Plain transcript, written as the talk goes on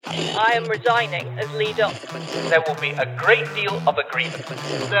I am resigning as leader. There will be a great deal of agreement.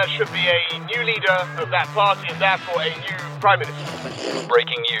 There should be a new leader of that party and therefore a new Prime Minister.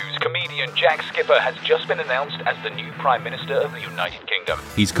 Breaking news, comedian Jack Skipper has just been announced as the new Prime Minister of the United Kingdom.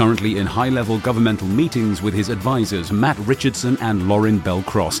 He's currently in high-level governmental meetings with his advisors Matt Richardson and Lauren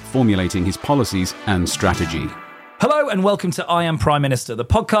Bell-Cross, formulating his policies and strategy. Hello and welcome to I Am Prime Minister, the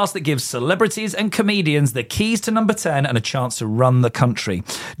podcast that gives celebrities and comedians the keys to number 10 and a chance to run the country.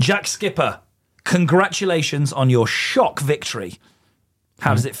 Jack Skipper, congratulations on your shock victory.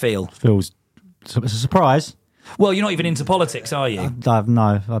 How does it feel? It's a surprise. Well, you're not even into politics, are you? I don't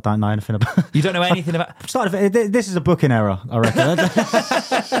know anything about it. You don't know anything about... This is a booking error, I reckon.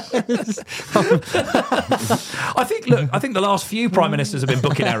 I think the last few prime ministers have been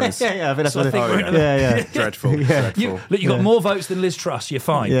booking errors. Yeah, I think that's So what I think we're in a- Dreadful. You've got more votes than Liz Truss, you're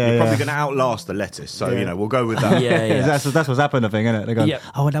fine. Yeah, Probably going to outlast the lettuce, so we'll go with that. Yeah. That's what's happened, I think, isn't it? They're going, Yeah.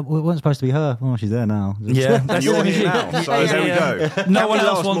 it wasn't supposed to be her. Oh, she's there now. Yeah, that's You're it. here now, so there we go. No one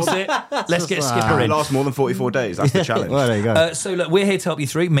else wants it. Let's get Skipper It in. lasts more than 44 days. That's the challenge. Well, there you go. So look, we're here to help you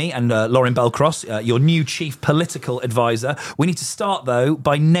through, me and Lauren Bell-Cross, your new chief political advisor. We need to start, though,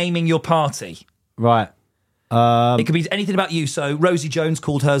 by naming your party. Right. It could be anything about you. So Rosie Jones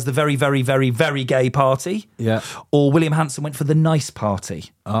called hers the very, very, very, very gay party. Yeah. Or William Hanson went for the nice party.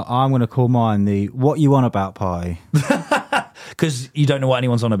 I'm going to call mine the What You On About party. Because you don't know what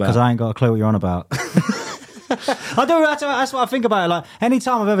anyone's on about. Because I ain't got a clue what you're on about. I do. That's what I think about it. Like, any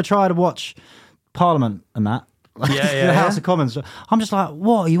time I've ever tried to watch Parliament and that, the House of Commons, I'm just like,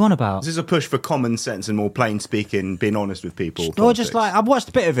 what are you on about? This is a push for common sense and more plain speaking, being honest with people. Or politics. just like, I've watched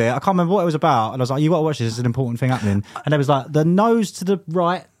a bit of it. I can't remember what it was about, and I was like, you got to watch this. It's an important thing happening. And it was like the nose to the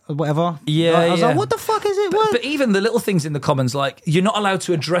right, or whatever. I was like, what the fuck is it? But even the little things in the Commons, like you're not allowed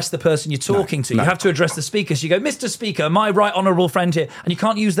to address the person you're talking to. You have to address the speaker. So you go, Mr. Speaker, my right honourable friend here, and you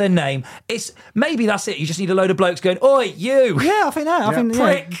can't use their name. It's maybe that's it. You just need a load of blokes going, oi, you. Yeah, I think that. I think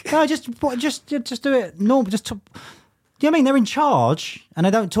prick. No, just do it normal. Just. Do you know what I mean? They're in charge, and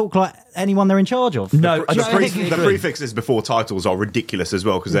they don't talk like anyone they're in charge of. No, The prefixes before titles are ridiculous as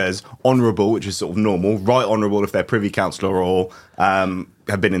well, because there's honourable, which is sort of normal, right honourable if they're Privy Councillor or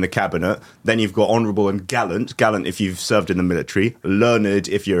have been in the cabinet. Then you've got honourable and gallant if you've served in the military, learned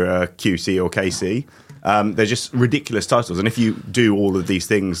if you're a QC or KC. They're just ridiculous titles, and if you do all of these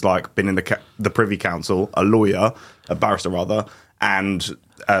things, like been in the Privy Council, a lawyer, a barrister rather, and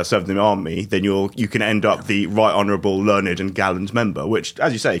served in the army, then you can end up the right honourable, learned and gallant member, which,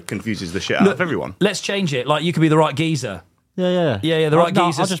 as you say, confuses the shit out of everyone. Let's change it. Like you could be the right geezer. Yeah. The right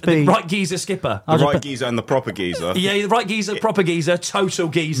geezer. I'll just be... the right geezer skipper. The right geezer and the proper geezer. Yeah, the right geezer, proper geezer, total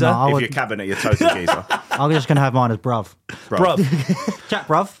geezer. If you're cabinet, you're total geezer. I'm just going to have mine as bruv. Bruv. Jack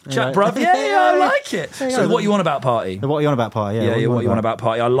bruv. Jack bruv. Yeah, I like it. So what you on about party? The What You On About party, Yeah, what you want about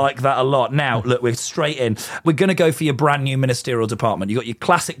party. I like that a lot. Now, look, we're straight in. We're going to go for your brand new ministerial department. You've got your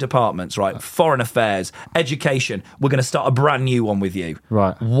classic departments, right? Foreign affairs, education. We're going to start a brand new one with you.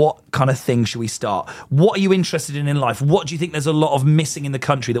 Right. What kind of thing should we start? What are you interested in life? What do you think there's a lot of missing in the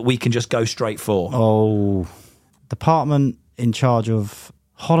country that we can just go straight for? Oh, department in charge of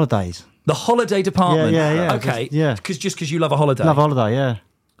holidays. The holiday department? Yeah. Okay. Just Because you love a holiday? Love holiday, yeah.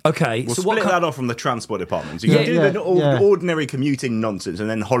 Okay. We'll so split what that off from the transport departments. You can do the ordinary commuting nonsense and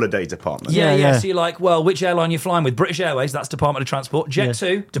then holiday department. Yeah. So you're like, well, which airline you're flying with? British Airways, that's Department of Transport.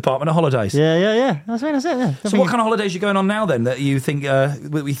 Jet2, Department of Holidays. Yeah. That's it, yeah. So what kind of holidays are you going on now then that you think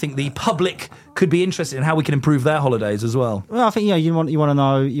we think the public could be interested in, how we can improve their holidays as well? Well, I think you want to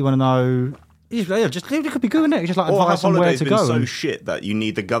know. Yeah, just it could be good, isn't it? Just like Or advice have on where holidays to been go. so shit that you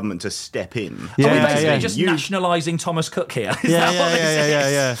need the government to step in? Are we basically just nationalising Thomas Cook here? Is that what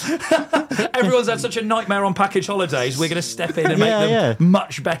this is? Everyone's had such a nightmare on package holidays. We're going to step in and make them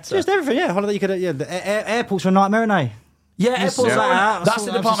much better. Just everything, holiday. You could, the airports are a nightmare, aren't they? Yeah, airports that's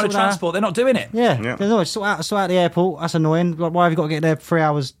the Department of Transport. They're not doing it. Yeah. There's always sort out the airport. That's annoying. Like, why have you got to get there 3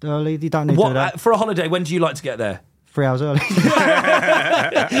 hours early? You don't need to do that. For a holiday, when do you like to get there? 3 hours early.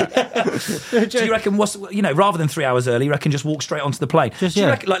 Do you reckon, rather than 3 hours early, you reckon just walk straight onto the plane? Do you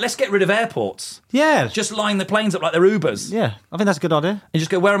reckon, let's get rid of airports? Yeah. Just line the planes up like they're Ubers. Yeah, I think that's a good idea. And just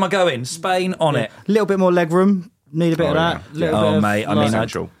go, where am I going? Spain, on it. A little bit more leg room. Need a bit of that. Mate. I mean, I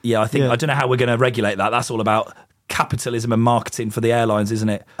don't know how we're going to regulate that. That's all about capitalism and marketing for the airlines, isn't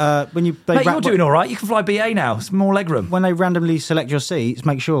it? Mate, you're doing all right. You can fly BA now. It's more legroom. When they randomly select your seats,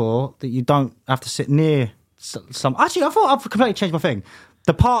 make sure that you don't have to sit near some. Actually, I've completely changed my thing.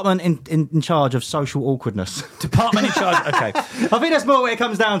 Department in charge of social awkwardness. Department in charge. Okay. I think that's more what it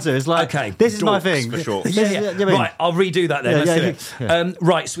comes down to. It's like, Okay. this is my Dorks, thing. for short. Right, I'll redo that then. Let's do it.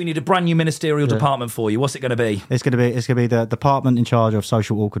 Right, so we need a brand new ministerial department for you. What's it going to be? It's going to be the department in charge of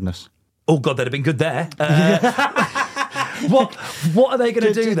social awkwardness. Oh God, that'd have been good there. What are they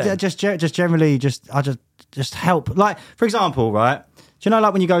going to do then? Just generally, just help. Like, for example, right? Do you know,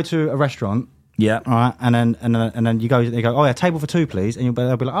 like when you go to a restaurant? Yeah. All right, and then you go. They go, oh yeah, table for 2, please. And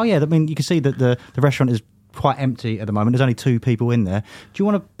they'll be like, oh yeah. I mean, you can see that the restaurant is quite empty at the moment. There's only 2 people in there. Do you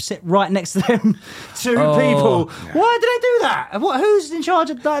want to sit right next to them? 2 people. Yeah. Why do they do that? Who's in charge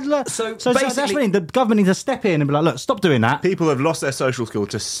of that? So that's really the government needs to step in and be like, look, stop doing that. People have lost their social skills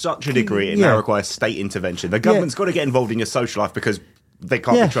to such a degree it now requires state intervention. The government's got to get involved in your social life because they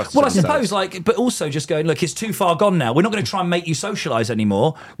can't be trusted. Well, I suppose, but also just going, look, it's too far gone now. We're not going to try and make you socialise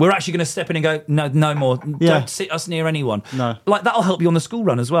anymore. We're actually going to step in and go, no more. Don't sit us near anyone. No. Like, that'll help you on the school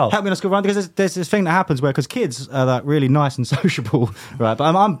run as well. Help me on the school run, because there's this thing that happens where, because kids are like really nice and sociable, right?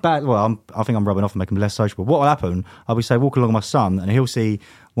 But I'm bad. Well, I think I'm rubbing off and making them less sociable. What will happen, I'll be, say, walking along with my son, and he'll see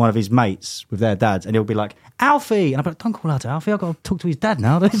one of his mates with their dads, and he'll be like, Alfie! And I'll be like, don't call out to Alfie, I've got to talk to his dad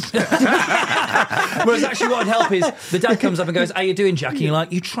now. Whereas actually what would help is the dad comes up and goes, how you doing, Jackie? And you're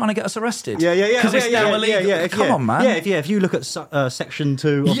like, you trying to get us arrested? Yeah. Because it's now illegal. Come on, man. If you look at section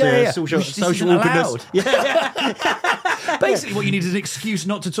 2 of the social awkwardness. Basically what you need is an excuse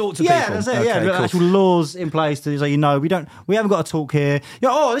not to talk to people. That's it, cool. Actual laws in place to say, we haven't got to talk here.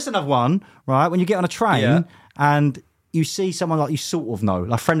 This is another one, right? When you get on a train and you see someone like you sort of know,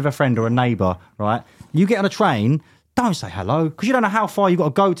 like a friend of a friend or a neighbour, right? You get on a train, don't say hello, because you don't know how far you've got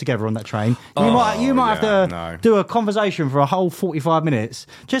to go together on that train. You might have to do a conversation for a whole 45 minutes.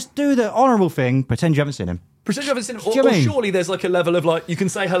 Just do the honourable thing, pretend you haven't seen him. Pretend you haven't seen him. Or surely there's like a level of like, you can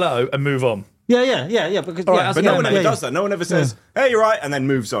say hello and move on. Yeah. Because, but no one ever does that. No one ever says, hey, you're right, and then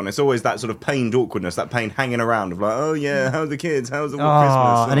moves on. It's always that sort of pained awkwardness, that pain hanging around of like, oh yeah, how's the kids? How's the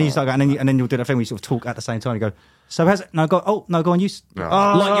Christmas? And then you start going, and then you'll do that thing where you sort of talk at the same time. You go, so has it? No, go on, you.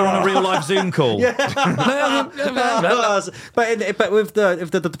 Like you're on a real life Zoom call. But with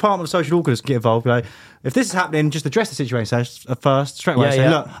the Department of Social Awkwardness get involved, like, if this is happening, just address the situation first, straight away. Say,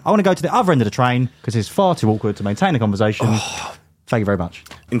 look, I want to go to the other end of the train because it's far too awkward to maintain a conversation. Thank you very much.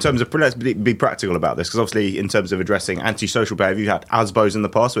 In terms of, let's be practical about this, because obviously in terms of addressing antisocial behaviour, you've had ASBOs in the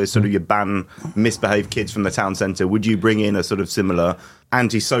past, where it's sort of you ban misbehaved kids from the town centre. Would you bring in a sort of similar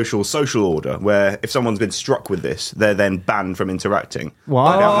antisocial social order, where if someone's been struck with this, they're then banned from interacting?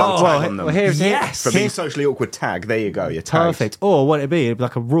 From being socially awkward tag, there you go, you're tagged. Perfect. Or what it'd be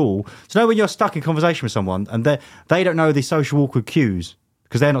like a rule. So when you're stuck in conversation with someone and they don't know the social awkward cues,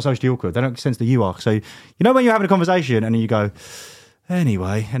 because they're not socially awkward, they don't sense that you are. So, when you're having a conversation and then you go,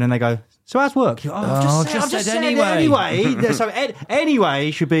 anyway, and then they go, so how's work? I've just said anyway. So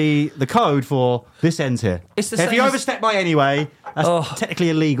anyway should be the code for this ends here. If you overstep by anyway, that's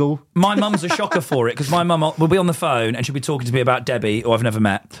technically illegal. My mum's a shocker for it, because my mum will be on the phone and she'll be talking to me about Debbie, who I've never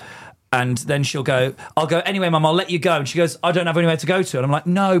met. And then I'll go, anyway, Mum, I'll let you go. And she goes, I don't have anywhere to go to. And I'm like,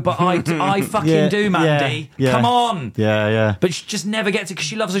 no, but I fucking do, Mandy. Yeah. Come on. Yeah. But she just never gets it because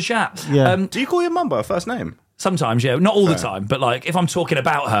she loves a chat. Yeah. Do you call your mum by her first name? Sometimes, yeah. Not all the time, but like if I'm talking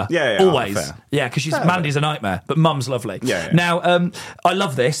about her, always. Yeah, because Mandy's a nightmare, but Mum's lovely. Yeah. Now, I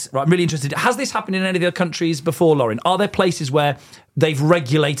love this. Right, I'm really interested. Has this happened in any of the countries before, Lauren? Are there places where they've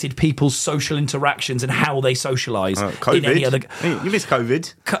regulated people's social interactions and how they socialise in any other... You missed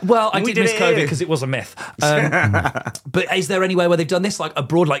COVID. I did miss COVID because it was a myth. But is there anywhere where they've done this, like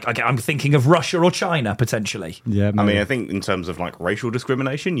abroad? Like I'm thinking of Russia or China, potentially. Yeah, maybe. I mean, I think in terms of like racial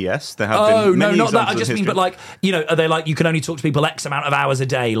discrimination, yes, there have been no, many not that. I examples just in mean, history. but like, are they like, you can only talk to people X amount of hours a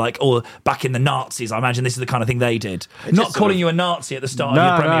day, like, or back in the Nazis, I imagine this is the kind of thing they did. Not calling you a Nazi at the start of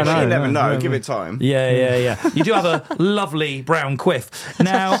your premiership. You never know. Give it time. Yeah. You do have a lovely brown quiff.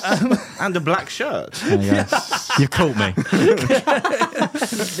 Now, and a black shirt. You've caught me.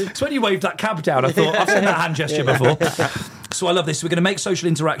 It's when you waved that cab down, I thought, I've seen that hand gesture before. So I love this. We're going to make social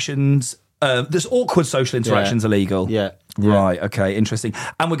interactions, there's awkward social interactions illegal. Yeah. Right, okay, interesting.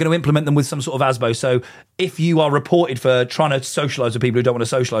 And we're going to implement them with some sort of ASBO. So if you are reported for trying to socialise with people who don't want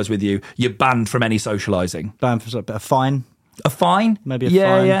to socialise with you, you're banned from any socialising. Banned for a fine. A fine? Maybe a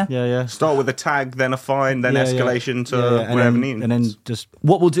fine. Yeah. Start with a tag, then a fine, then escalation to whatever needs. And then just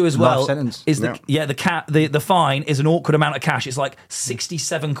what we'll do as well sentence. Is the fine is an awkward amount of cash. It's like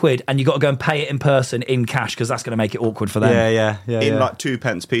 67 quid, and you got to go and pay it in person in cash, because that's going to make it awkward for them. Yeah. In like 2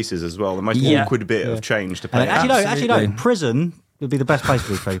 pence pieces as well. The most awkward bit of change to pay. Actually, no. Prison would be the best place for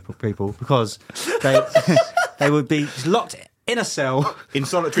these people because they would be locked in a cell in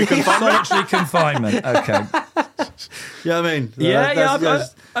solitary confinement. Okay. You know what I mean?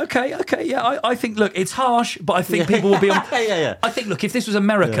 Okay. Yeah, I think, look, it's harsh, but I think people will be on. Yeah. I think, look, if this was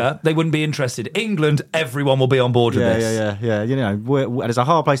America, they wouldn't be interested. England, everyone will be on board with this. Yeah. You know, it's a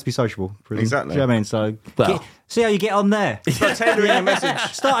hard place to be sociable. Really. Exactly. Do you know what I mean? So see how you get on there. Start tailoring a message.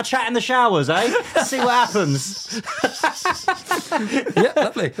 Start a chat in the showers, eh? See what happens. Yeah,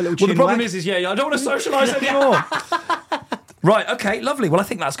 lovely. Well, the problem is, I don't want to socialise anymore. Right, okay, lovely. Well, I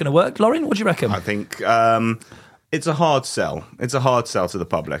think that's going to work. Lauren, what do you reckon? I think it's a hard sell. It's a hard sell to the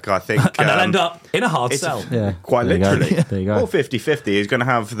public. I think. And they'll end up in a hard sell. Quite There you literally. go. There you go. Or 50-50 is going to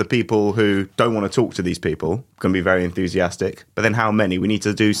have the people who don't want to talk to these people, going to be very enthusiastic. But then how many? We need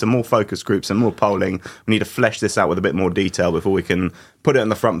to do some more focus groups and more polling. We need to flesh this out with a bit more detail before we can put it on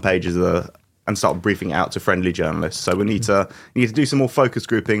the front pages of and start briefing it out to friendly journalists. So we need to do some more focus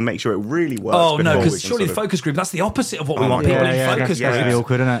grouping, make sure it really works. Oh no, because surely the focus group, that's the opposite of what we want people in focus groups. That's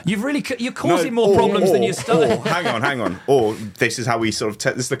awkward, isn't it? You're causing more problems than you're starting. Hang on. Or this is how we sort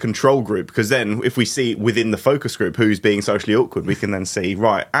of this is the control group, because then if we see within the focus group who's being socially awkward, we can then see,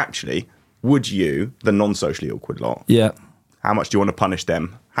 right, actually, would you, the non-socially awkward lot, how much do you want to punish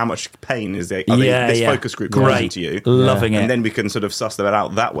them? How much pain is there? This focus group causing to you? Loving it. And then we can sort of suss that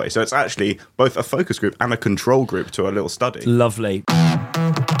out that way. So it's actually both a focus group and a control group to a little study. Lovely.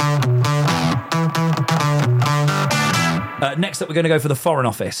 Next up, we're going to go for the Foreign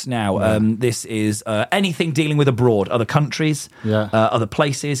Office. Now, this is anything dealing with abroad, other countries, other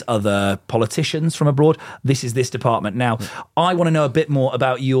places, other politicians from abroad. This is this department. Now, I want to know a bit more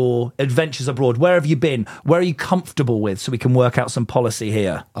about your adventures abroad. Where have you been? Where are you comfortable with, so we can work out some policy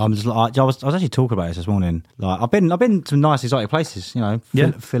here? I was actually talking about this morning. Like, I've been to nice exotic places. You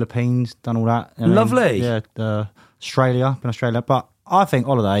know, Philippines, done all that. You know Lovely. I mean? Australia, but I think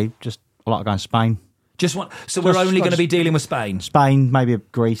holiday. I like going to Spain. We're only going to be dealing with Spain? Spain, maybe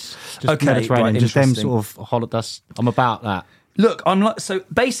Greece, just Mediterranean, just them sort of holidays. I'm about that. Look, so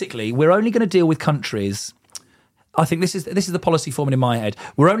basically, we're only going to deal with countries. I think this is the policy forming in my head.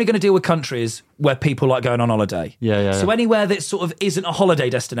 We're only going to deal with countries where people like going on holiday. So anywhere that sort of isn't a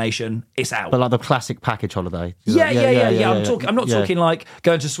holiday destination, it's out. But like the classic package holiday. I'm not talking like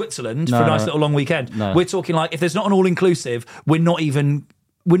going to Switzerland for a nice little long weekend. No. We're talking like if there's not an all-inclusive, we're not even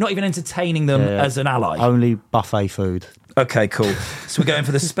entertaining them as an ally. Only buffet food. Okay, cool. So we're going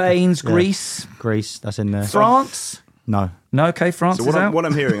for the Spains, Greece. Greece, that's in there. France? No. Okay, France is out. What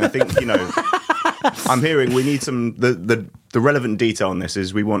I'm hearing, I think, I'm hearing we need some... The relevant detail on this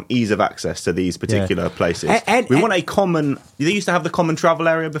is we want ease of access to these particular places. We want a common... They used to have the common travel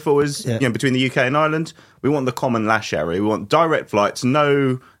area before, was between the UK and Ireland. We want the common lash area. We want direct flights,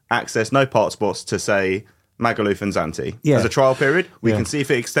 no access, no part spots to, say... Magaluf and Zante. As a trial period, we can see if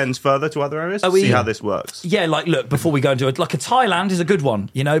it extends further to other areas, see how this works. Yeah, like, look, before we go and do it, like a Thailand is a good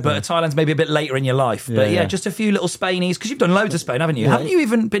one, but a Thailand's maybe a bit later in your life. But just a few little Spainies, because you've done loads of Spain, haven't you? Haven't you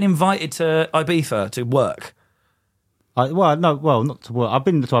even been invited to Ibiza to work? Not to work. I've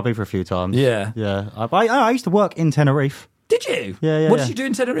been to Ibiza a few times. Yeah. I used to work in Tenerife. Did you? Yeah. What did you do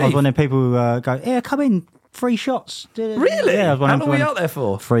in Tenerife? I was one of the people who go, come in, 3 shots. Really? Yeah, How long were you out there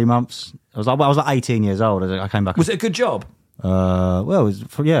for? 3 months. I was like 18 years old. I came back. Was it a good job? It was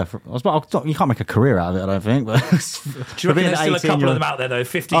you can't make a career out of it, I don't think. But do you reckon there's still a couple of them out there though,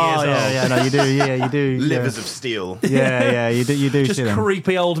 50 years old? No, you do. Yeah, you do. Livers of steel. Yeah, you do. Just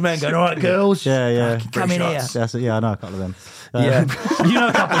creepy old men going, all right, girls. Yeah. Come in here. I know a couple of them. You know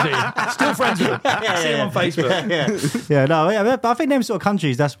a couple, do you? Still friends with them. See them on Facebook. But I think them sort of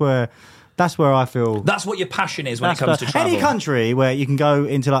countries, that's where I feel... That's what your passion is when it comes to travel. Any country where you can go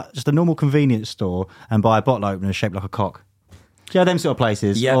into like just a normal convenience store and buy a bottle opener shaped like a cock. Do you know them sort of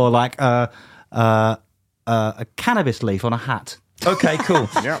places? Yeah. Or like a cannabis leaf on a hat. Okay, cool.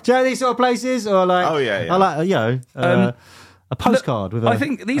 Do you know these sort of places? Or like... Oh, yeah. I like, a postcard with I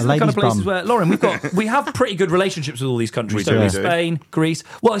think these are the kind of places where, Lauren, we have pretty good relationships with all these countries. We do. Spain, Greece.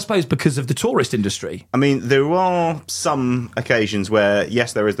 Well, I suppose because of the tourist industry. I mean, there are some occasions where,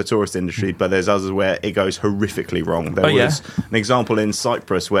 yes, there is the tourist industry, but there's others where it goes horrifically wrong. There was an example in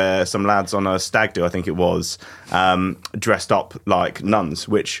Cyprus where some lads on a stag do, I think it was, dressed up like nuns,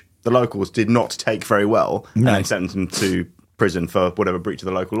 which the locals did not take very well, and then sent them to prison for whatever breach of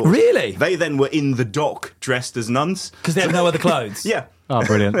the local laws. Really? They then were in the dock dressed as nuns. Because they had no other clothes? Yeah. Oh,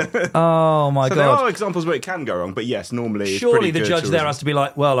 brilliant. Oh, my So God. there are examples where it can go wrong, but yes, normally surely it's the judge there has to be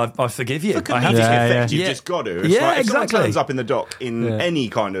like, well, I forgive you. For I have comedic to. effect, you've just got to. It's Yeah, like, if someone exactly. turns up in the dock in any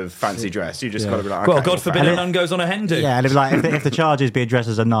kind of fancy dress, you just got to be like, Well, okay, God forbid a nun goes on a hen do. Yeah, and it'd be like, if the charges be addressed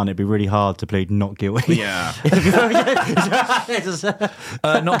as a nun, it'd be really hard to plead not guilty. Yeah.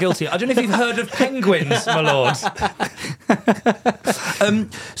 Not guilty. I don't know if you've heard of penguins, my lord.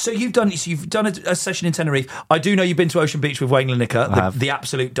 So you've done a session in Tenerife. I do know you've been to Ocean Beach with Wayne Lineker, the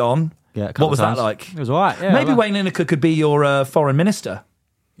absolute Don. Yeah, a couple what was of times. that like? It was all right. Yeah, Maybe Wayne Lineker could be your foreign minister.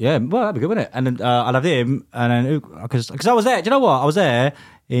 Yeah, well, that'd be good, wouldn't it? And then I loved him, and then because I was there. Do you know what? I was there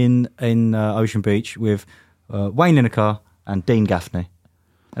in Ocean Beach with Wayne Lineker and Dean Gaffney,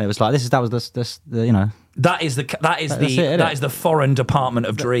 and it was like that was you know. That is the foreign department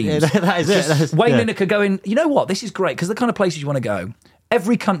of dreams. That is it. Wayne Lineker going, you know what? This is great because the kind of places you want to go.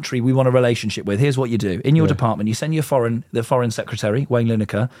 Every country we want a relationship with. Here's what you do in your department: you send the foreign secretary, Wayne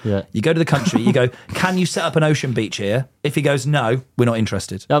Lineker. Yeah. You go to the country. You go, can you set up an Ocean Beach here? If he goes, no, we're not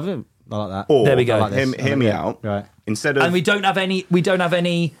interested. I like that. Or, there we go. Like hear me out. Right. Instead of, and we don't have any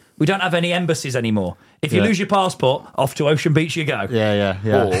embassies anymore. If you lose your passport, off to Ocean Beach you go. Yeah.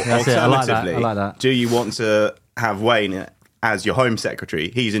 Or That's it. alternatively, I like that. do you want to have Wayne as your Home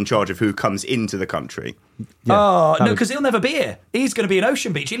Secretary? He's in charge of who comes into the country. No, because he'll never be here. He's going to be in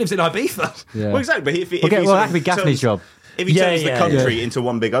Ocean Beach. He lives in Ibiza. Yeah. Well, exactly. But if that could be Gaffney's job. If he turns the country into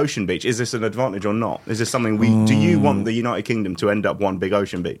one big Ocean Beach, is this an advantage or not? Is this something do you want the United Kingdom to end up one big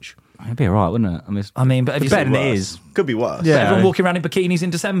Ocean Beach? It'd be all right, wouldn't it? I mean, but if it's better than it is. Could be worse. Yeah. Everyone walking around in bikinis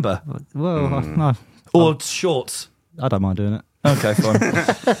in December. Well, no. Or shorts. I don't mind doing it. Okay, fine.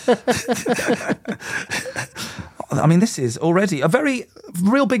 I mean, this is already a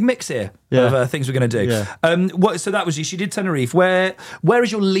real big mix here of things we're going to do. Yeah. So that was you. She did Tenerife. Where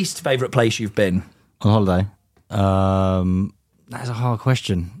is your least favourite place you've been? On holiday? That's a hard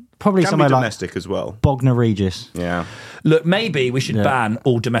question. Probably Can somewhere be like domestic as well. Bognor Regis. Yeah. Look, maybe we should ban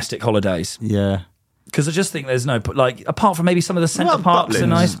all domestic holidays. Yeah. Because I just think there's no, like, apart from maybe some of the centre parks are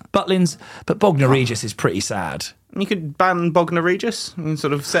nice, Butlins, but Bognor Regis is pretty sad. You could ban Bognor Regis and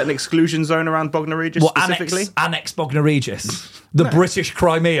sort of set an exclusion zone around Bognor Regis specifically. Annex Bognor Regis, the British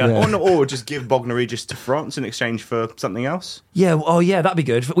Crimea. Yeah. Or just give Bognor Regis to France in exchange for something else. Yeah, that'd be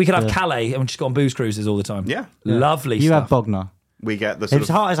good. We could have Calais and just go on booze cruises all the time. Yeah. Lovely You stuff. have Bognor. We get the It's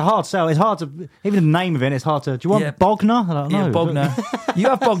a hard sell. It's hard to, even the name of it, it's hard to, do you want Bognor? I don't know. Yeah, Bognor. You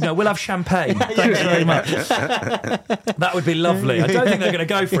have Bognor, we'll have champagne. Thanks very much. That would be lovely. I don't think they're going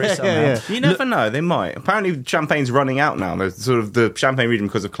to go for it somehow. Yeah. You never know, they might. Apparently champagne's running out now. There's sort of the Champagne region,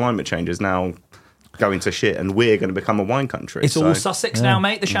 because of climate change, is now going to shit, and we're going to become a wine country. It's all Sussex now,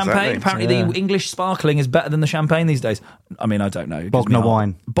 mate, the champagne. Exactly. Apparently the English sparkling is better than the champagne these days. I mean, I don't know. Bognor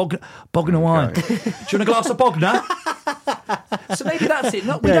wine. Bognor wine. Do you want a glass of Bognor? So maybe that's it.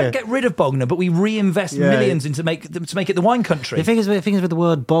 We don't get rid of Bognor, but we reinvest millions into make it the wine country. The thing is with the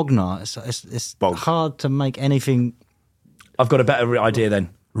word Bognor, it's hard to make anything. I've got a better idea then.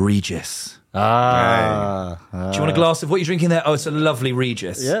 Regis. Do you want a glass of what you're drinking there? Oh, it's a lovely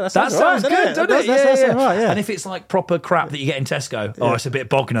Regis. Yeah, that sounds right, good, doesn't doesn't it? That sounds right, yeah. And if it's like proper crap that you get in Tesco, it's a bit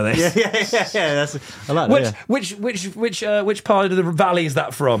Bognor this. Yeah. I like that. Which part of the valley is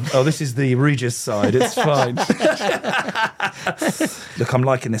that from? Oh, this is the Regis side. It's fine. Look, I'm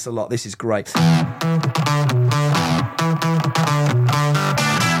liking this a lot. This is great.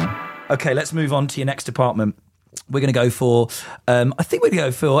 Okay, let's move on to your next department. We're going to go for,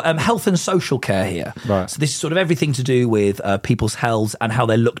 health and social care here. Right. So this is sort of everything to do with people's health and how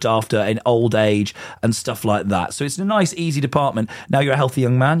they're looked after in old age and stuff like that. So it's a nice, easy department. Now you're a healthy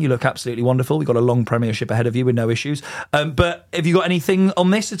young man. You look absolutely wonderful. We've got a long premiership ahead of you with no issues. But have you got anything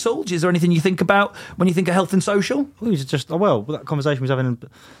on this at all? Is there anything you think about when you think of health and social? That conversation we was having,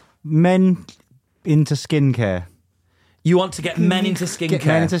 men into skincare. You want to get men into skincare? Get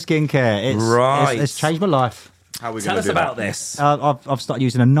men into skincare. It's changed my life. How are we Tell gonna us do about that? this. I've started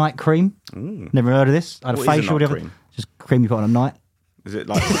using a night cream. Never heard of this. I had What a is a facial. night cream? Just cream you put on at night. Is it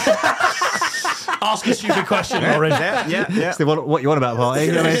like... Ask a stupid question, Lauren. Yeah. It's what you want about a party.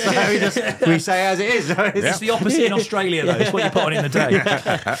 You know what I mean? So we say as it is. It's the opposite in Australia, though. It's what you put on in the day.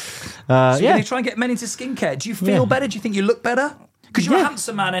 So you're going to try and get men into skincare. Do you feel better? Do you think you look better? Because you're a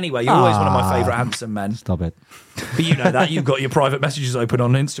handsome man anyway. You're always one of my favourite handsome men. Stop it. But you know that. You've got your private messages open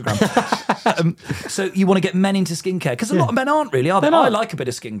on Instagram. So you want to get men into skincare? Because a lot of men aren't really, are they? I like a bit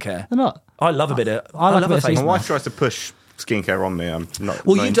of skincare. They're not. I love a bit of... I like a bit of face My skincare. wife mask. tries to push skincare on me. I'm not.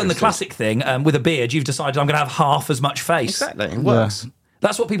 Well, not you've done the interested. classic thing with a beard. You've decided I'm going to have half as much face. Exactly, it works.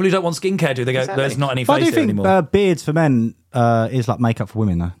 That's what people who don't want skincare do. They go, there's not any But I face do here think anymore. beards for men is like makeup for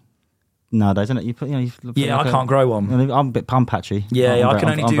women, though. Nowadays, isn't it? You put, Yeah, I can't grow one. I'm a bit pum patchy. Yeah, I can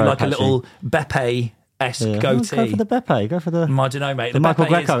only do very like patchy. a little Beppe-esque Yeah. goatee. Go for the Beppe. Go for the. I don't know, mate. The Michael Beppe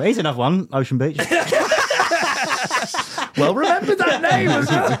Greco. is- He's another one. Ocean Beach. Well, remember that name as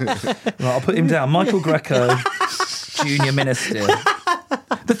well. Right, I'll put him down. Michael Greco, Junior Minister.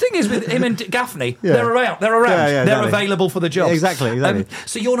 The thing is with him and Gaffney, they're around. Yeah, They're exactly. available for the job. Exactly.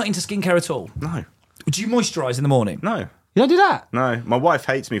 So you're not into skincare at all? No. Do you moisturise in the morning? No. You don't do that? No, my wife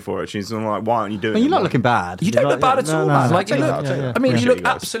hates me for it. She's like, "Why aren't you doing it?" But you're not looking bad. You don't look bad at all, man. Like, you look, yeah. I mean, you Appreciate look you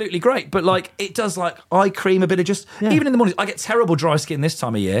guys. absolutely great, but like, it does like eye cream, a bit of just, even in the morning, I get terrible dry skin this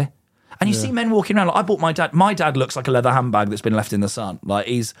time of year. And you see men walking around. Like, I bought my dad looks like a leather handbag that's been left in the sun. Like,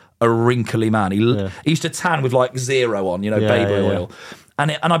 he's a wrinkly man. He used to tan with like zero on, baby oil.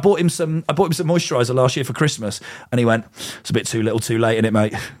 And I bought him some moisturiser last year for Christmas, and he went, "It's a bit too little, too late, isn't it,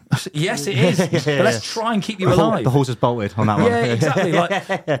 mate?" I said, "Yes, it is. But let's try and keep you alive." The horse is bolted on that one. Yeah, exactly.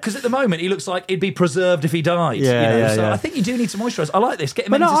 Like, because at the moment he looks like he'd be preserved if he died. So I think you do need to moisturise. I like this. Get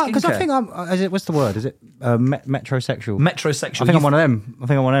him into skincare. Because I think what's the word? Is it metrosexual? Metrosexual. I think I'm one of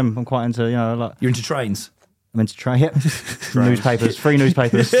them. I'm quite into like You're into trains. I'm into try. Yep. Newspapers, free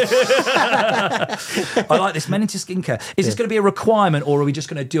newspapers. I like this. Men into skincare. Is this going to be a requirement, or are we just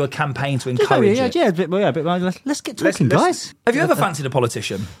going to do a campaign to encourage it? Let's get talking, guys. Have you ever fancied a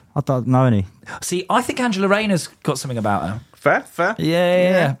politician? I don't know any. See, I think Angela Rayner's got something about her. Fair.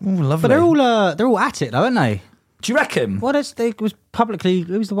 Yeah. Ooh, lovely. But they're all at it, though, aren't they? Do you reckon? Well, it was publicly.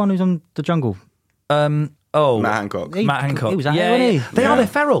 Who's the one who's on the jungle? Matt Hancock. Matt Hancock. He was at it, wasn't he? They are. They're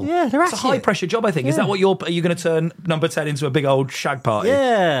feral. Yeah, they're It's a at high it. pressure job, I think. Is that what are you going to turn number 10 into a big old shag party?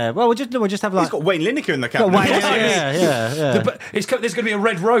 Yeah. Well, we'll just have like. He's got Wayne Lineker in the cabinet. Yeah. There's going to be a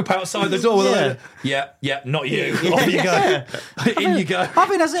red rope outside the door. Not you. Off you go. In you go. I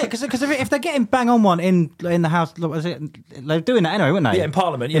think that's it, because if they're getting bang on one in the house, what is it? They're doing that anyway, wouldn't they? Yeah, in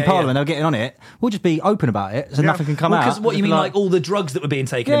Parliament. In Parliament, they're getting on it. We'll just be open about it, so nothing can come out. Because what you mean, like all the drugs that were being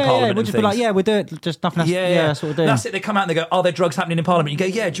taken in Parliament? We'll just be like, we'll do it. Just nothing else. Yeah, that's what we're doing. That's it. They come out and they go, "Are there drugs happening in Parliament?" You go,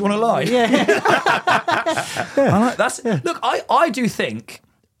 "Yeah." Do you want to lie? Look, I do think.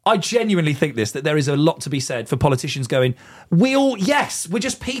 I genuinely think that there is a lot to be said for politicians going, we're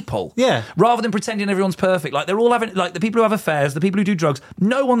just people. Yeah. Rather than pretending everyone's perfect. Like, they're all having, like, the people who have affairs, the people who do drugs,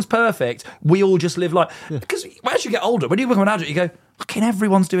 no one's perfect. We all just live life. Because as you get older, when you become an adult, you go, fucking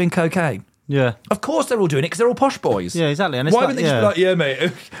everyone's doing cocaine. Yeah. Of course they're all doing it, because they're all posh boys. Yeah, exactly. And it's why wouldn't they just be like, "Yeah,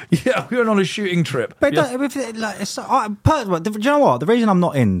 mate, we went on a shooting trip." But do you know what? The reason I'm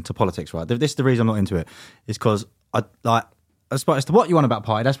not into politics, right? This is the reason I'm not into it, is because as far as to what you want about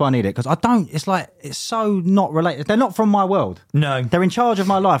party, that's why I need it. Because I don't. It's so not related. They're not from my world. No, they're in charge of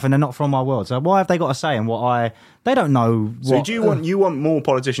my life, and they're not from my world. So why have they got a say in what I? They don't know. So do you want more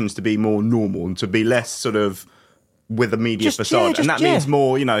politicians to be more normal and to be less sort of with a media facade, and that means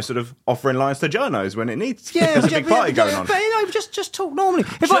more, sort of offering lines to journos when it needs. There's a big party going on. But just talk normally.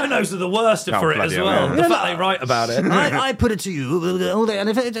 Journos are the worst for it as well. Yeah. The fact they write about it. I put it to you all day, and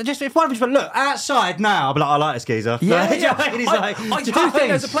if one of you look outside now, I'll be like, "I like this geezer." I think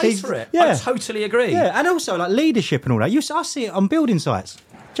there's a place for it. I totally agree. Yeah, and also like leadership and all that. I see it on building sites. Do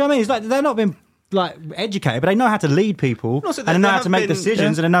you know what I mean? It's like they're not being educated, but they know how to lead people, and they know how to make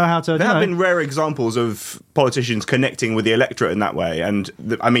decisions, and they know how to. There have been rare examples of politicians connecting with the electorate in that way, and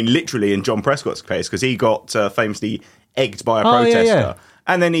literally in John Prescott's case, because he got famously egged by a protester,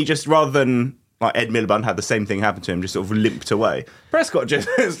 and then he just, rather than like Ed Miliband had the same thing happen to him, just sort of limped away. Prescott just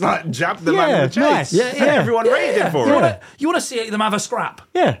jabbed the man in the chase. Nice. Everyone rated him for it. You want to see them have a scrap?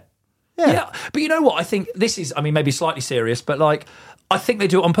 Yeah. But you know what? I think this is, maybe slightly serious, but I think they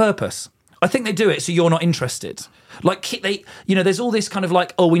do it on purpose. I think they do it so you're not interested. There's all this kind of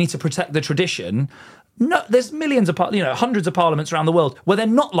we need to protect the tradition. No, there's millions of, hundreds of parliaments around the world where they're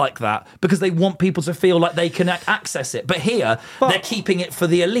not like that because they want people to feel like they can access it. But here, they're keeping it for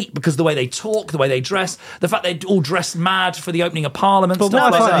the elite because the way they talk, the way they dress, the fact they all dress mad for the opening of Parliament.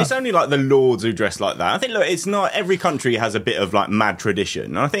 It's only like the Lords who dress like that. I think, it's not, every country has a bit of mad tradition.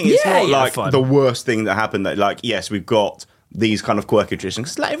 And I think it's not the worst thing that happened that yes, we've got these kind of quirky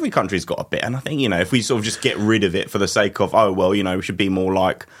traditions, because every country's got a bit, and I think if we sort of just get rid of it for the sake of we should be more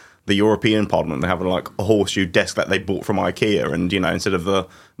like the European Parliament, they have a horseshoe desk that they bought from IKEA, and instead of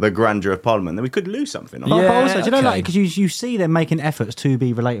the grandeur of Parliament, then we could lose something. But also, do you know, because you see them making efforts to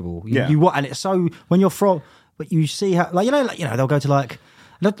be relatable. And it's so when you're from, but you see how they'll go to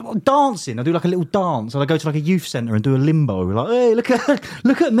dancing. They'll do a little dance, or they go to a youth centre and do a limbo. Hey, look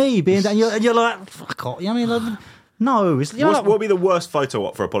at me being, and you're like, fuck off. No, it's what would be the worst photo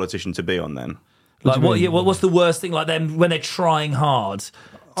op for a politician to be on then? What's the worst thing them when they're trying hard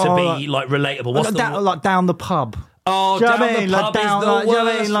to be relatable? What's down the pub? Oh, do you down know what I mean? the pub Down, is the do you know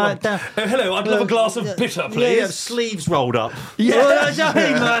what I worst mean? one. Hello, I'd love a glass of bitter, please. Yeah, sleeves rolled up. Yeah. Do you know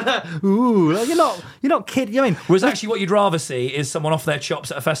what I mean? Ooh, you're not kidding. Whereas actually what you'd rather see is someone off their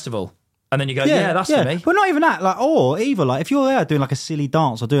chops at a festival. And then you go, that's for me. But not even that, if you're there doing a silly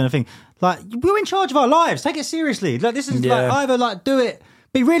dance or doing a thing, we're in charge of our lives. Take it seriously. This is either do it,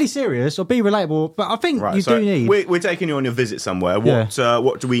 be really serious or be relatable. But I think do need. We're taking you on your visit somewhere.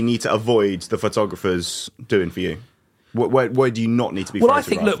 What do we need to avoid the photographers doing for you? Where do you not need to be Well, I photographed?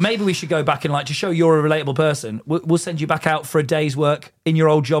 think, look, maybe we should go back and, like, to show you're a relatable person, we'll send you back out for a day's work in your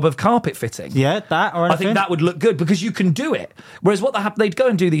old job of carpet fitting. Yeah, that or anything. I think that would look good because you can do it. Whereas what they'd go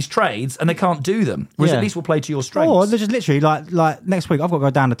and do these trades and they can't do them. Whereas Yeah. at least we'll play to your strengths. Or they're just literally like next week I've got to go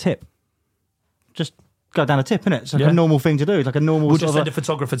down the tip. Just go down a tip, innit? It's like a normal thing to do. It's like a normal. We'll sort just of send a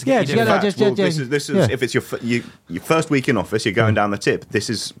photographer to Yeah, get you just doing get that. just- Well, yeah, this is yeah. if it's your first week in office, you're going down the tip. This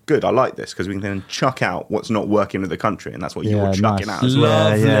is good. I like this because we can then chuck out what's not working with the country, and that's what you're Yeah, chucking nice. out as well.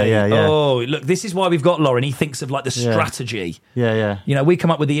 Lovely. Yeah. Oh, look, this is why we've got Lauren. He thinks of like the strategy. Yeah. You know, we come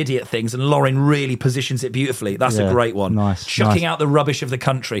up with the idiot things, and Lauren really positions it beautifully. That's a Yeah, great one. nice, Chucking nice. out the rubbish of the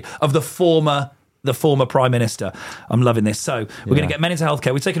country, of the former Prime Minister. I'm loving this. So we're going to get men into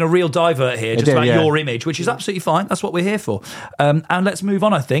healthcare. We've taken a real divert here, just about your image, which is absolutely fine. That's what we're here for. And let's move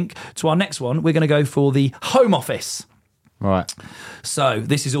on, I think, to our next one. We're going to go for the Home Office. Right. So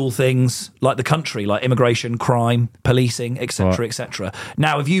this is all things like the country, like immigration, crime, policing, etc., Right. etc.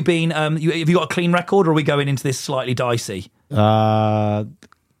 Now, have you been? Have you got a clean record, or are we going into this slightly dicey?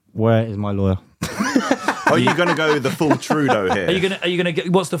 Where is my lawyer? Are you going to go the full Trudeau here? Are you gonna get?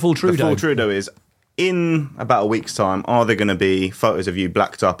 What's the full Trudeau? The full Trudeau is, in about a week's time, are there going to be photos of you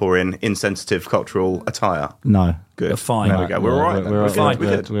blacked up or in insensitive cultural attire? No. Good. Fine. There we go. We're all right. then. we're We're Fine. good.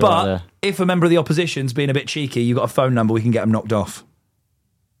 We're good. We're right But there. if a member of the opposition's being a bit cheeky, you've got a phone number, we can get them knocked off.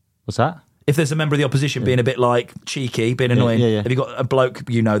 What's that? If there's a member of the opposition being a bit like cheeky, being annoying, yeah. have you got a bloke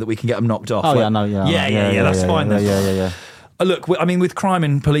you know that we can get them knocked off? Oh, Like- yeah, no, yeah. Yeah, that's fine then. Yeah. Look, I mean, with crime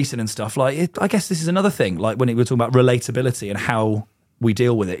and policing and stuff, like, I guess this is another thing. Like when we were talking about relatability and how we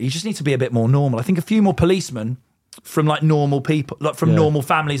deal with it, you just need to be a bit more normal. I think a few more policemen from like normal people, like from normal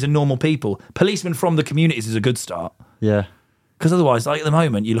families and normal people, policemen from the communities is a good start. Yeah. Because otherwise, like at the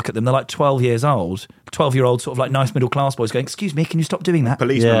moment, you look at them, they're like 12 years old, 12-year-old sort of like nice middle class boys going, "Excuse me, can you stop doing that?"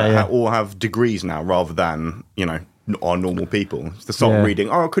 Policemen Yeah. all have degrees now rather than, are normal people. To start reading,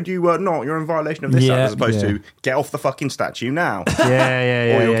 could you not? You're in violation of this Yeah. act, as opposed Yeah. to get off the fucking statue now.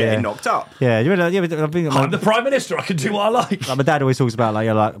 Yeah. Or you're getting knocked up. Yeah, you know, but I think I'm the Prime Minister, I can do what I like. like my dad always talks about like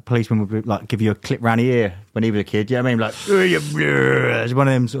a policeman would like give you a clip round the ear when he was a kid. You know what I mean? Like, it's one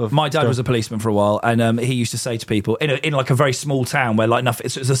of them sort of. My dad stuff. was a policeman for a while, and he used to say to people in like a very small town where like nothing,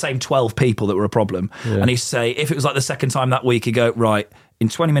 it's the same 12 people that were a problem, and he used to say if it was like the second time that week, he'd go, "Right, in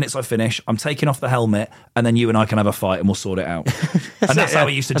 20 minutes I finish, I'm taking off the helmet, and then you and I can have a fight and we'll sort it out." And that's how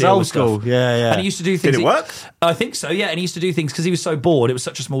he used to That's deal old with school. stuff. Yeah. And he used to do things. Did it work? I think so, yeah. And he used to do things because he was so bored. It was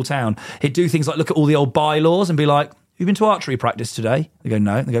such a small town. He'd do things like look at all the old bylaws and be like, "You've been to archery practice today?" They go,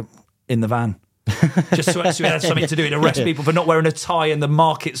 "No." They go, "In the van." Just so he had something to do and arrest people for not wearing a tie in the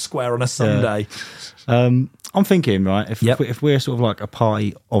market square on a Sunday. I'm thinking, right, Yep. if we're sort of like a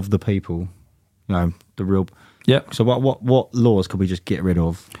party of the people, the real. Yep. So what laws could we just get rid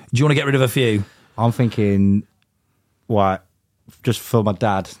of? Do you want to get rid of a few? I'm thinking, just for my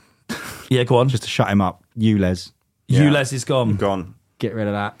dad, Yeah, go on. just to shut him up. ULEZ, ULEZ is gone. Gone. get rid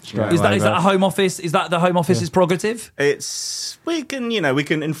of that. straight Is away, that a bro. Home Office? Is that the Home Office's prerogative? It's we can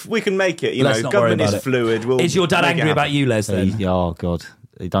make it. Let's not worry Government about is it. fluid. We'll Is your dad make it angry about happen. ULEZ then? Oh God,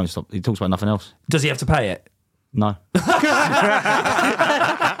 he don't stop. He talks about nothing else. Does he have to pay it? No.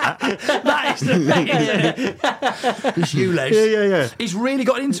 That is the thing, isn't it? It's ULEZ. yeah. He's really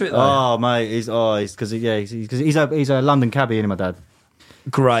got into it though. Oh mate, he's because he's a London cabbie, isn't he, my dad?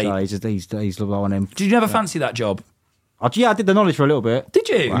 Great. So he's one of them. Did you never fancy that job? I did the knowledge for a little bit. Did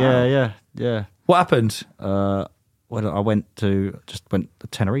you? Yeah. What happened? Well, I went to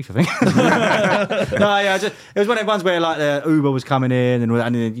Tenerife, I think. No, yeah, it was one of the ones where like the Uber was coming in, and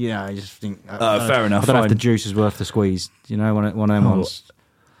then, I just think. Fair enough, I don't know fine. if the juice is worth the squeeze. One of them ones.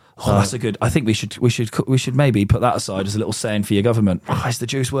 Oh, that's a good. I think we should maybe put that aside as a little saying for your government. Oh, is the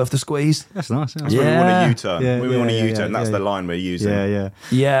juice worth the squeeze? That's nice. That's when we want a U-turn. Yeah, we want a yeah, U-turn. yeah, That's yeah. the line we're using. Yeah.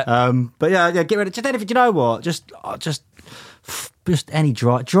 Yeah. But yeah, get rid of. Then if you know what, just any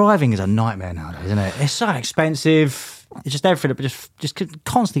driving is a nightmare nowadays, isn't it? It's so expensive. It's just everything, but just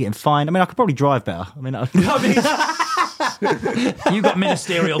constantly getting fined. I mean, I could probably drive better. I mean, You've got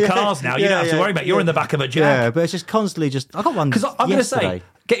ministerial cars now. You don't have to worry about it. You're in the back of a Jag. yeah, but it's just constantly I got one Because I'm going to say,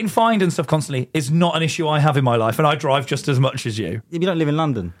 getting fined and stuff constantly is not an issue I have in my life, and I drive just as much as you. You don't live in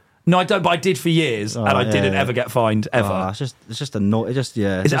London. No, I don't, but I did for years, and I didn't ever get fined, ever. Oh, it's just a no. It just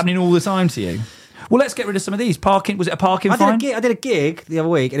Is it happening all the time to you? Well, let's get rid of some of these. Parking, was it a parking fine? I did a gig the other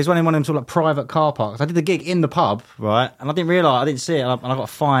week, and it's one of them sort of like private car parks. I did the gig in the pub, right? And I didn't realise, I didn't see it, and I got a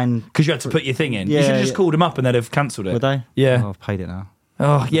fine. Because you had to put your thing in. You Yeah, should have just yeah. called them up and they'd have cancelled it. Would they? Yeah. Oh, I've paid it now.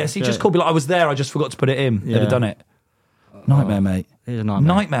 Oh, yes. He just called me like, I was there, I just forgot to put it in. They'd have done it. Nightmare, mate. It is a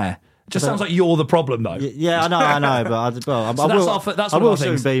nightmare. Just sounds like you're the problem, though. Yeah, I know, but I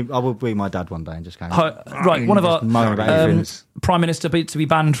will be my dad one day and just go. Right, one of our prime minister to be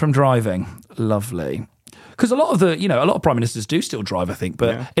banned from driving. Lovely. Because a lot of prime ministers do still drive, I think,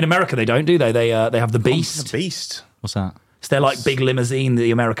 but in America they don't, do they? They have the Beast. The Beast. What's that? It's their like big limousine that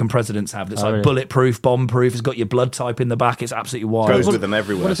the American presidents have. That's like bulletproof, bomb-proof. It's got your blood type in the back. It's absolutely wild. Goes with them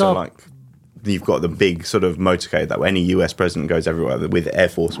everywhere. So like, you've got the big sort of motorcade that any US president goes everywhere with Air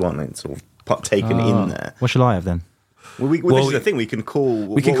Force One. It's sort of taken in there. What shall I have then? Well, this is the thing. We can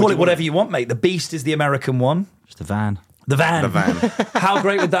call it whatever you want, mate. The Beast is the American one. Just the van. The van. How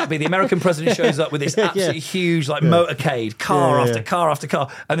great would that be? The American president shows up with this absolutely huge motorcade, car after car after car,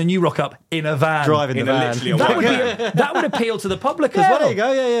 and then you rock up in a van. Driving the van. That would appeal to the public as well. There you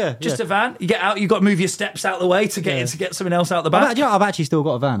go, yeah. Just a van. You get out, you've got to move your steps out the way to get something else out the back. I've actually still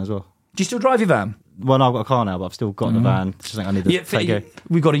got a van as well. Do you still drive your van? Well, no, I've got a car now, but I've still got the van. It's just like I need to take it.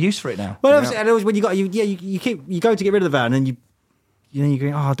 We've got a use for it now. Well, obviously, and always when you go to get rid of the van, and you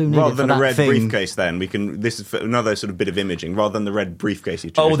go, I do need rather it than for a that red thing. briefcase. Then we can. This is for another sort of bit of imaging. Rather than the red briefcase,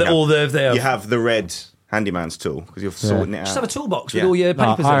 you have the red handyman's tool because you're sorting it out. Just have a toolbox with all your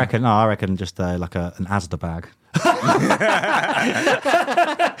papers. I reckon just like an Asda bag.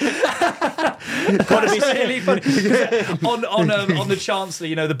 Got to be really funny. On the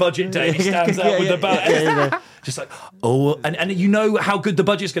Chancellor, the budget day, he stands out with the bag. Just like, and you know how good the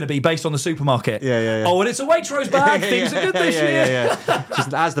budget's going to be based on the supermarket. Yeah. Oh, and it's a Waitrose bag. Things are good this year. Just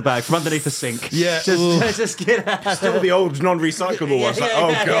an Asda bag from underneath the sink. Yeah. Just get out. Still the old non-recyclable ones.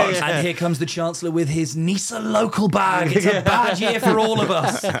 God. And here comes the Chancellor with his Nisa local bag. It's a bad year for all of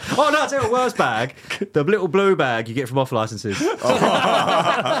us. Oh, no, I'll tell you what, worst bag. The little blue bag you get from off licenses. Nothing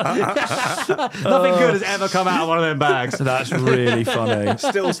good has ever come out of one of them bags. That's really funny.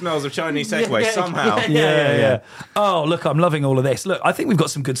 Still smells of Chinese takeaway somehow. Yeah. Oh, look, I'm loving all of this. Look, I think we've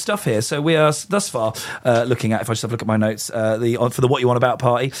got some good stuff here. So we are thus far looking at, if I just have a look at my notes, for the What You Want About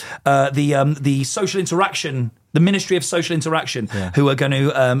party, the social interaction. The Ministry of Social Interaction, who are going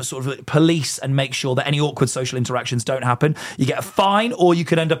to sort of police and make sure that any awkward social interactions don't happen. You get a fine, or you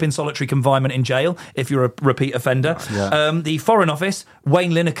could end up in solitary confinement in jail if you're a repeat offender. The Foreign Office,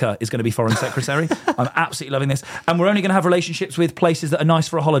 Wayne Lineker is going to be Foreign Secretary. I'm absolutely loving this. And we're only going to have relationships with places that are nice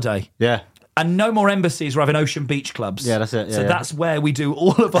for a holiday. Yeah. And no more embassies. We're having ocean beach clubs. Yeah, that's it. Yeah, so that's where we do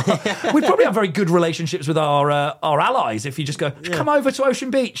all of our... We'd probably have very good relationships with our allies if you just go, come over to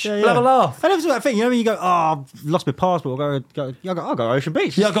Ocean Beach. We'll have a laugh. And it's that thing, when you go, I've lost my passport. I'll go to Ocean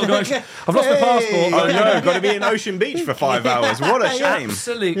Beach. Yeah, I've got to go Ocean... I've lost my passport. Oh, no, I've got to be in Ocean Beach for 5 hours. What a shame.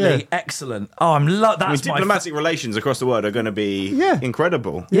 Absolutely excellent. Oh, that's diplomatic relations across the world are going to be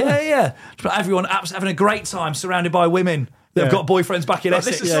incredible. Yeah. Everyone having a great time surrounded by women. They've got boyfriends back in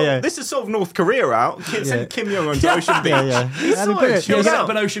Essex. This is sort of North Korea out. Send Kim Jong-un to Ocean Beach. He's set up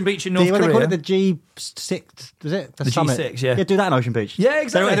an Ocean Beach in North Korea. They call it the G6, was it? The summit. G6, yeah. Yeah, do that in Ocean Beach. Yeah,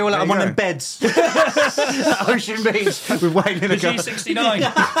 exactly. They're all like on one of them beds. Ocean Beach with Wayne in the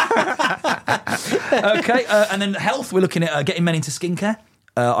G69. Okay, and then health, we're looking at getting men into skincare.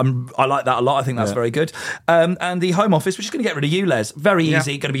 I like that a lot. I think that's very good. And the Home Office, which is going to get rid of you, Les. Very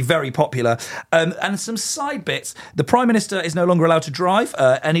easy, going to be very popular. And some side bits. The Prime Minister is no longer allowed to drive,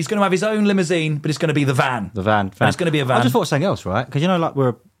 and he's going to have his own limousine, but it's going to be the van. The van. And it's going to be a van. I just thought of something else, right? Because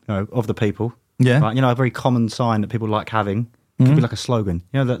we're of the people. Yeah. Right? A very common sign that people like having. It could be like a slogan.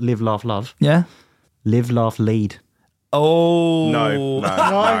 That live, laugh, love. Yeah. Live, laugh, lead. Oh no!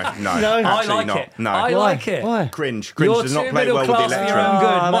 I like not. it. No, I like it. Why? Cringe You're does not too play middle well with the class for electorate. your own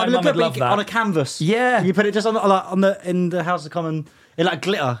good. My mum would love that on a canvas. Yeah, you put it just on in the House of Commons in like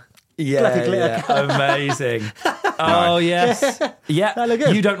glitter. Yeah, amazing. Oh yes, yeah. That look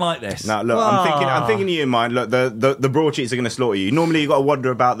good. You don't like this? No, look, I'm thinking you in mind. Look, the broadsheets are going to slaughter you. Normally, you got to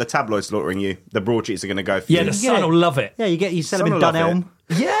wonder about the tabloids slaughtering you. The broadsheets are going to go for you. Yeah, the Sun will love it. Yeah, you sell them in Dunelm.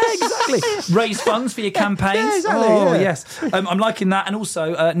 Yeah, exactly. Raise funds for your campaigns. Yeah, exactly, oh, yes. I'm liking that. And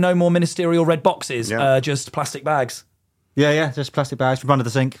also, no more ministerial red boxes, just plastic bags. Yeah, just plastic bags from under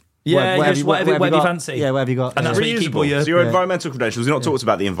the sink. Yeah, whatever you fancy. Yeah, whatever you got. And that's where you keep all your... So your environmental credentials, you're not talked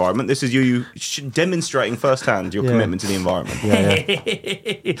about the environment. This is you demonstrating firsthand your commitment to the environment.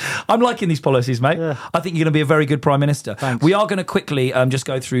 Yeah. I'm liking these policies, mate. Yeah. I think you're going to be a very good Prime Minister. Thanks. We are going to quickly just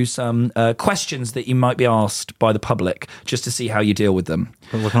go through some questions that you might be asked by the public, just to see how you deal with them.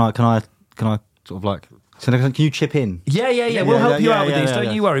 Well, can I sort of like... So can you chip in? Yeah. We'll help you out with these.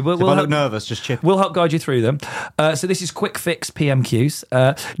 Don't you worry. We'll if I look nervous, just chip. We'll help guide you through them. So this is quick fix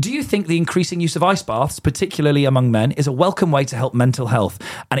PMQs. Do you think the increasing use of ice baths, particularly among men, is a welcome way to help mental health,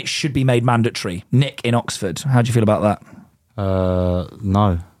 and it should be made mandatory? Nick in Oxford. How do you feel about that?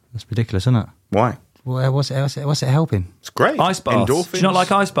 No, that's ridiculous, isn't it? Why? Well, what's it helping? It's great. Ice baths. Endorphins. Do you not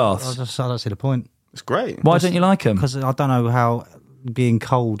like ice baths? I don't see the point. It's great. Why don't you like them? Because I don't know how being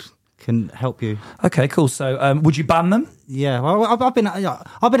cold can help you. Okay, cool. So, would you ban them? Yeah, well,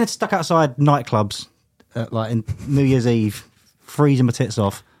 I've been stuck outside nightclubs like in New Year's Eve, freezing my tits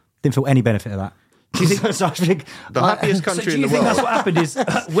off. Didn't feel any benefit of that. Do you think The happiest country So do in you the think world. that's what happened? Is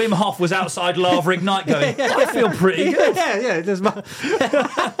Wim Hof was outside Lava Ignite going, I feel pretty good. Yeah.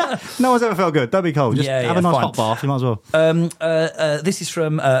 No one's ever felt good. Don't be cold. Just have a nice fine. hot bath. You might as well. This is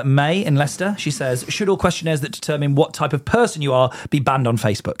from May in Leicester. She says, should all questionnaires that determine what type of person you are be banned on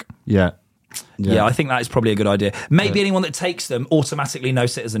Facebook? Yeah. Yeah, I think that is probably a good idea. Maybe anyone that takes them, automatically no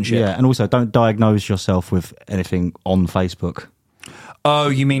citizenship. Yeah, and also don't diagnose yourself with anything on Facebook. Oh,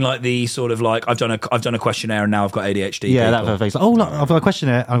 you mean like the sort of like I've done a questionnaire and now I've got ADHD? Yeah, people. that face. Oh, look, I've got a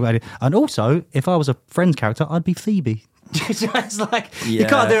questionnaire. And also, if I was a Friends character, I'd be Phoebe. It's like you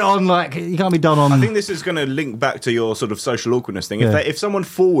can't do it on you can't be done on. I think this is going to link back to your sort of social awkwardness thing. If someone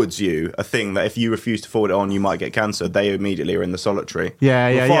forwards you a thing that if you refuse to forward it on, you might get cancelled, they immediately are in the solitary.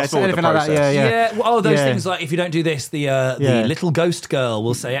 It's anything like that. Yeah. Well, those things like if you don't do this, the little ghost girl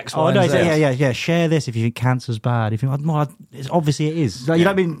will say X, Y, and Z. Yeah. Share this if you think cancer's bad. If you think, obviously it is. Like, you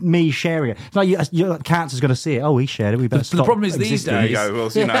don't mean me sharing it. It's like cancer's going to see it. Oh, he shared it. We better stop. The problem is these There you days. go.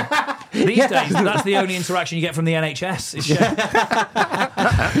 Well, you know. These days, that's the only interaction you get from the NHS.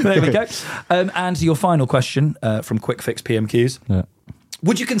 There we go. And your final question from Quick Fix PMQs. Yeah.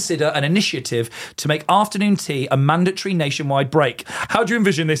 Would you consider an initiative to make afternoon tea a mandatory nationwide break? How do you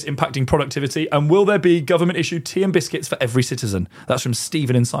envision this impacting productivity? And will there be government-issued tea and biscuits for every citizen? That's from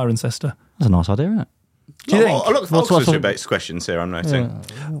Stephen in Cirencester. That's a nice idea, isn't it? Do you think? A lot of Oxfordshire-based questions here, I'm noting.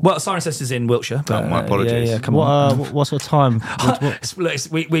 Well, Cirencester's in Wiltshire. But, my apologies. Yeah, come on. What sort of time? Look,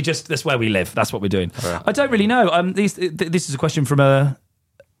 we just that's where we live. That's what we're doing. Right. I don't really know. This is a question from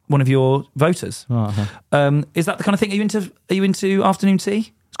one of your voters. Oh, okay. Is that the kind of thing? Are you into afternoon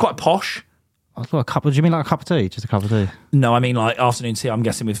tea? It's quite posh. I've got a cup. Do you mean like a cup of tea? Just a cup of tea? No, I mean like afternoon tea. I'm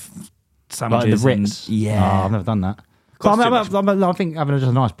guessing with sandwiches. Like the Ritz. Yeah, I've never done that. I think having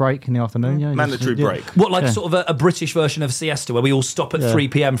just a nice break in the afternoon. Yeah, Mandatory break. What, like sort of a British version of siesta where we all stop at 3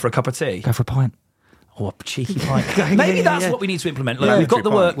 p.m. for a cup of tea? Go for a pint. Oh, a cheeky pint. Maybe that's what we need to implement. Look, we've got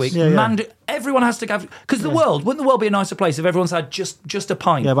the work week. Everyone has to go because wouldn't the world be a nicer place if everyone's had just a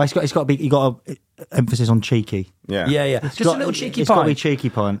pint? Yeah, but it's got to be. You got to emphasis on cheeky. Yeah. Just a little cheeky pint. It's got to be cheeky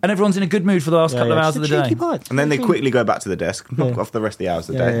pint. And everyone's in a good mood for the last couple of hours of the day. Pint. And then they quickly go back to the desk, knock off the rest of the hours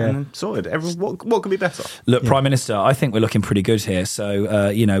of the day, and then sorted. What could be better? Look, Prime Minister, I think we're looking pretty good here.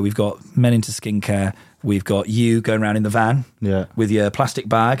 So, we've got men into skincare. We've got you going around in the van with your plastic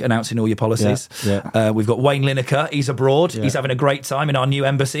bag announcing all your policies. We've got Wayne Lineker. He's abroad. He's having a great time in our new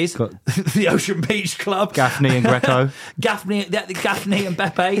embassies. The Ocean Beach Club. Gaffney and Greco. Gaffney and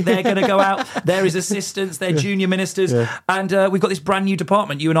Beppe, they're going to go out. They're his assistants. They're junior ministers. And we've got this brand new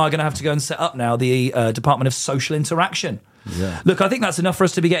department you and I are going to have to go and set up now, the Department of Social Interaction. Yeah. Look, I think that's enough for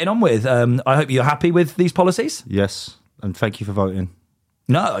us to be getting on with. I hope you're happy with these policies. Yes, and thank you for voting.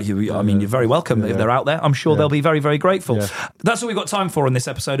 No, you're very welcome. If they're out there, I'm sure they'll be very, very grateful. Yeah. That's all we've got time for in this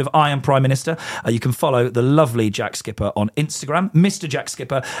episode of I Am Prime Minister. You can follow the lovely Jack Skipper on Instagram, Mr. Jack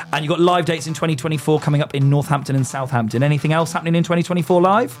Skipper, and you've got live dates in 2024 coming up in Northampton and Southampton. Anything else happening in 2024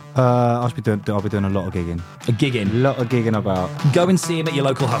 live? I'll be doing a lot of gigging. A lot of gigging about. Go and see him at your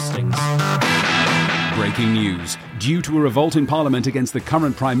local hustings. Breaking news. Due to a revolt in Parliament against the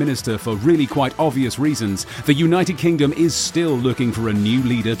current Prime Minister for really quite obvious reasons, the United Kingdom is still looking for a new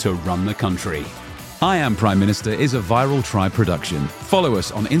leader to run the country. I Am Prime Minister is a Viral Tribe production. Follow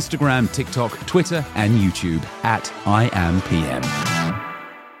us on Instagram, TikTok, Twitter and YouTube at I Am PM.